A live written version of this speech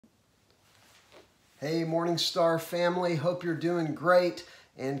Hey, Morning Star family, hope you're doing great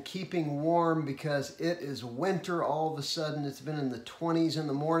and keeping warm because it is winter all of a sudden. It's been in the 20s in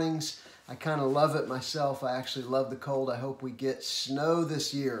the mornings. I kind of love it myself. I actually love the cold. I hope we get snow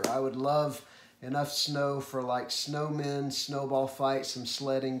this year. I would love enough snow for like snowmen, snowball fights, some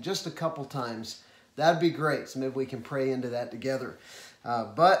sledding, just a couple times. That'd be great. So maybe we can pray into that together.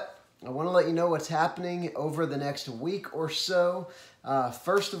 But I want to let you know what's happening over the next week or so.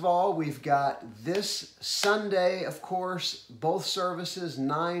 First of all, we've got this Sunday, of course, both services,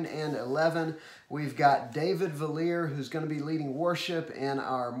 9 and 11. We've got David Valier, who's going to be leading worship, and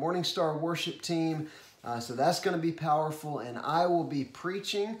our Morning Star worship team. So that's going to be powerful, and I will be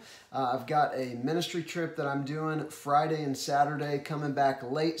preaching. I've got a ministry trip that I'm doing Friday and Saturday, coming back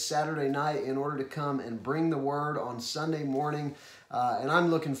late Saturday night in order to come and bring the word on Sunday morning, and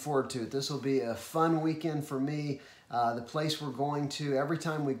I'm looking forward to it. This will be a fun weekend for me. The place we're going to, every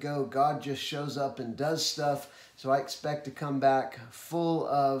time we go, God just shows up and does stuff. So I expect to come back full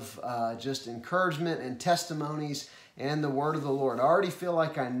of just encouragement and testimonies and the word of the Lord. I already feel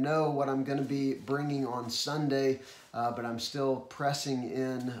like I know what I'm going to be bringing on Sunday, but I'm still pressing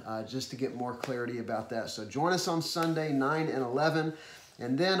in just to get more clarity about that. So join us on Sunday, 9 and 11.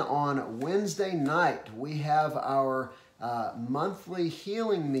 And then on Wednesday night, we have our monthly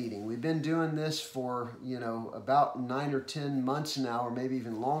healing meeting. We've been doing this for, about 9 or 10 months now, or maybe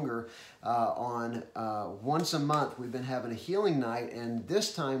even longer. Once a month, we've been having a healing night, and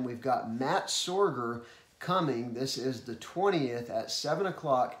this time we've got Matt Sorger coming. This is the 20th at 7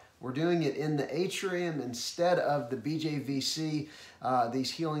 o'clock. We're doing it in the atrium instead of the BJVC.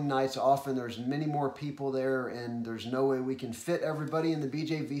 These healing nights, often there's many more people there, and there's no way we can fit everybody in the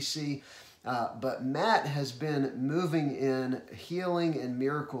BJVC. But Matt has been moving in healing and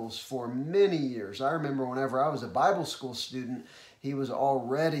miracles for many years. I remember whenever I was a Bible school student, he was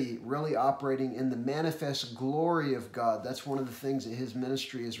already really operating in the manifest glory of God. That's one of the things that his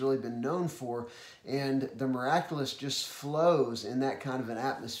ministry has really been known for. And the miraculous just flows in that kind of an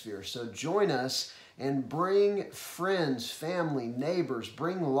atmosphere. So join us and bring friends, family, neighbors,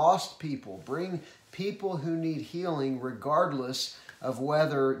 bring lost people, bring people who need healing regardless of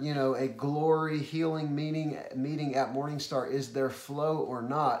whether, a glory healing meeting at Morning Star is their flow or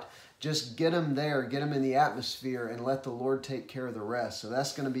not. Just get them there, get them in the atmosphere, and let the Lord take care of the rest. So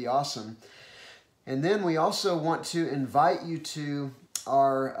that's going to be awesome. And then we also want to invite you to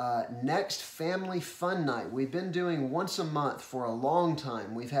our next Family Fun Night. We've been doing once a month for a long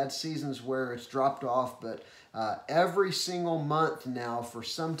time. We've had seasons where it's dropped off, but every single month now for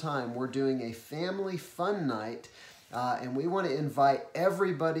some time we're doing a Family Fun Night. And we want to invite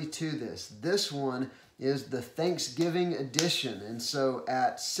everybody to this. This one is the Thanksgiving edition. And so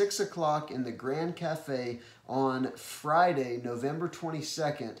at 6 o'clock in the Grand Cafe on Friday, November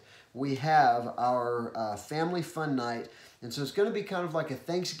 22nd, we have our Family Fun Night. And so it's going to be kind of like a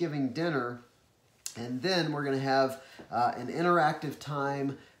Thanksgiving dinner. And then we're going to have an interactive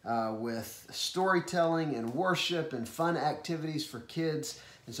time with storytelling and worship and fun activities for kids.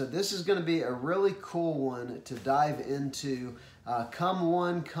 And so this is going to be a really cool one to dive into. Come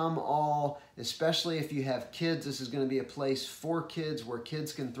one, come all, especially if you have kids. This is going to be a place for kids where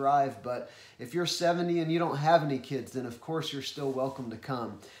kids can thrive. But if you're 70 and you don't have any kids, then of course you're still welcome to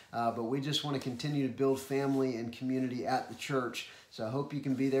come. But we just want to continue to build family and community at the church. So I hope you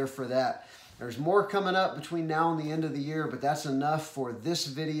can be there for that. There's more coming up between now and the end of the year, but that's enough for this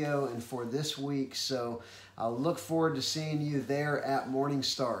video and for this week. So I'll look forward to seeing you there at Morning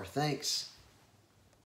Star. Thanks.